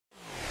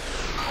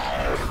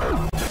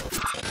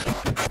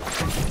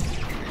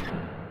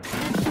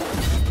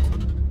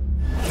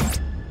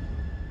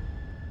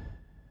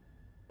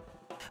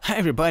Hi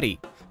everybody!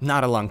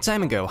 Not a long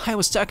time ago, I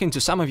was talking to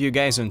some of you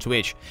guys on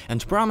Twitch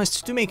and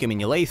promised to make a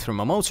mini lathe from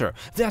a motor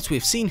that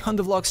we've seen on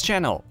the vlogs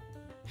channel.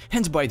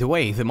 And by the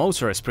way, the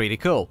motor is pretty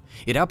cool.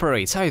 It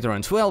operates either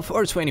on 12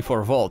 or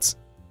 24 volts.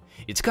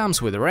 It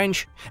comes with a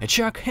wrench, a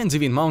chuck and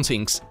even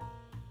mountings.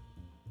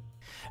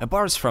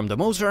 Apart from the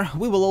motor,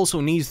 we will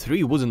also need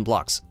 3 wooden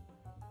blocks.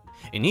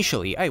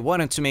 Initially, I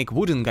wanted to make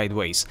wooden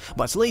guideways,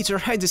 but later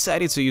I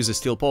decided to use a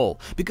steel pole,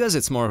 because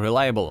it's more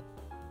reliable.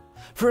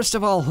 First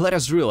of all, let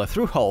us drill a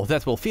through hole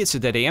that will fit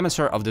the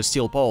diameter of the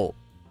steel pole.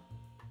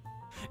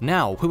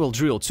 Now we will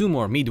drill 2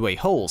 more midway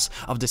holes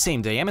of the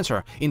same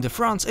diameter in the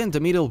front and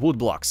the middle wood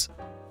blocks.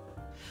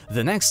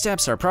 The next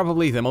steps are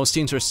probably the most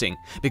interesting,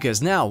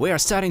 because now we are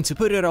starting to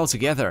put it all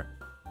together.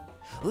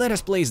 Let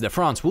us place the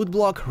front wood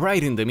block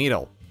right in the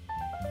middle.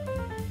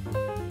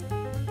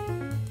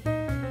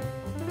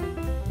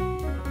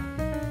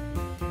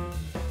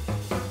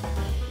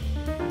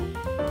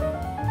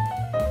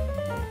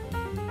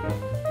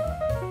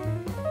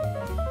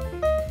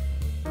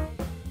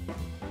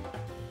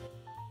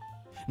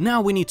 Now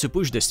we need to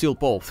push the steel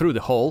pole through the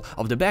hole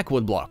of the back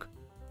wood block.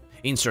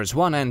 Insert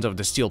one end of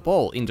the steel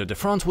pole into the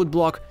front wood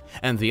block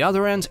and the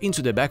other end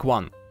into the back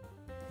one.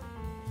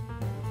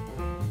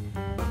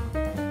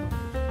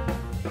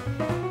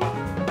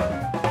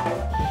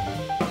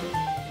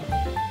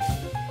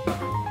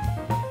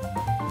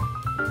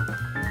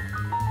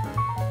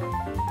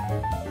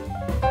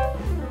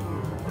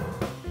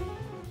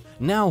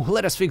 Now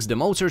let us fix the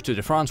motor to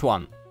the front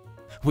one.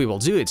 We will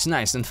do it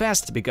nice and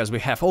fast, because we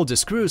have all the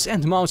screws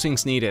and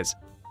mountings needed.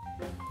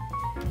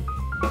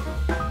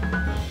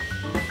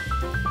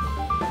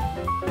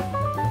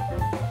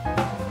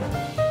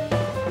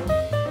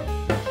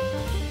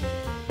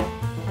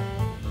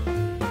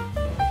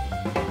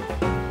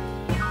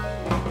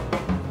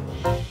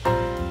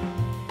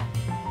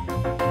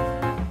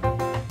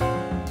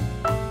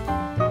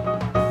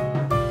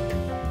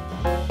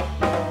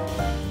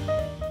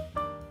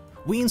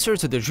 We insert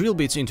the drill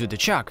bits into the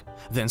chuck,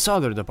 then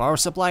solder the power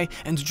supply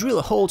and drill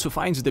a hole to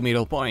find the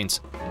middle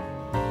point.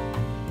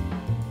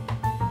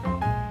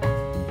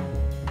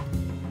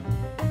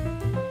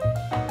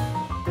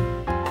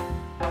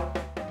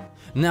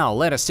 Now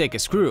let us take a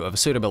screw of a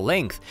suitable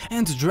length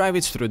and drive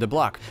it through the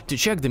block to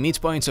check the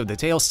midpoints of the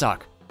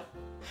tailstock.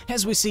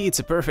 As we see, it's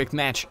a perfect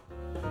match.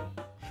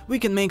 We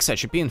can make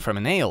such a pin from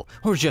a nail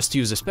or just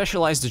use a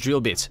specialized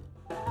drill bit.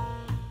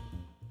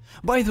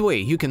 By the way,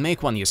 you can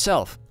make one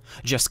yourself.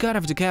 Just cut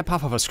off the cap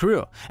off of a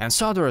screw and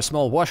solder a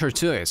small washer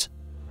to it.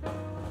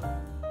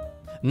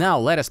 Now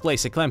let us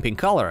place a clamping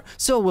collar,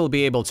 so we'll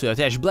be able to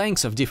attach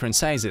blanks of different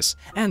sizes,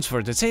 and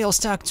for the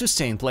tailstock to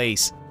stay in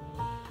place.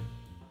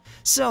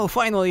 So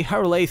finally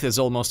our lathe is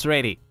almost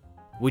ready.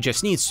 We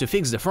just need to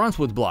fix the front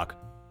wood block.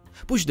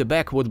 Push the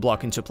back wood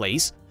block into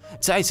place,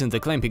 tighten the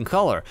clamping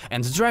collar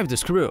and drive the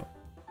screw.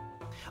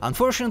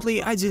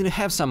 Unfortunately, I didn't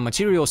have some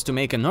materials to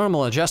make a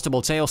normal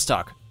adjustable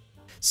tailstock.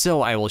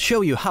 So I will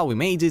show you how we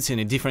made it in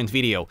a different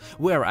video,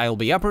 where I'll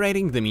be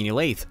operating the mini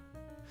lathe.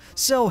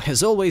 So,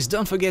 as always,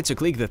 don't forget to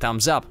click the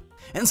thumbs up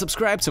and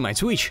subscribe to my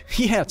Twitch,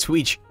 yeah,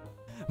 Twitch.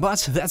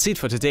 But that's it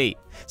for today,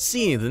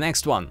 see you in the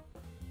next one.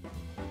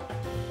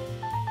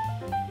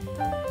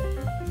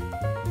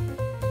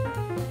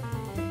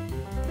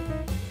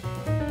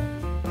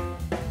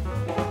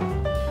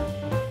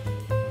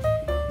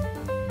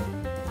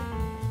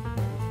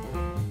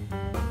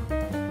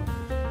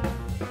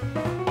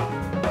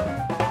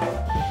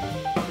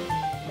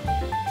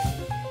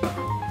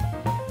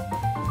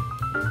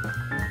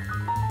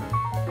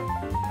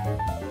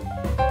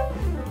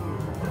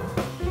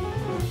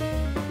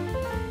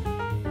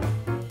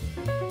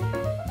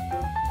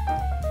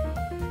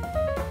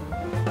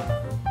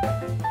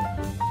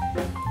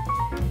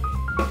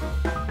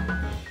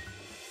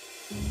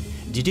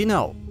 Did you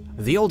know?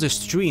 The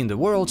oldest tree in the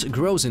world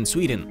grows in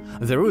Sweden,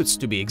 the roots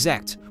to be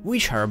exact,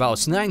 which are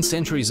about 9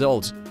 centuries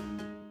old.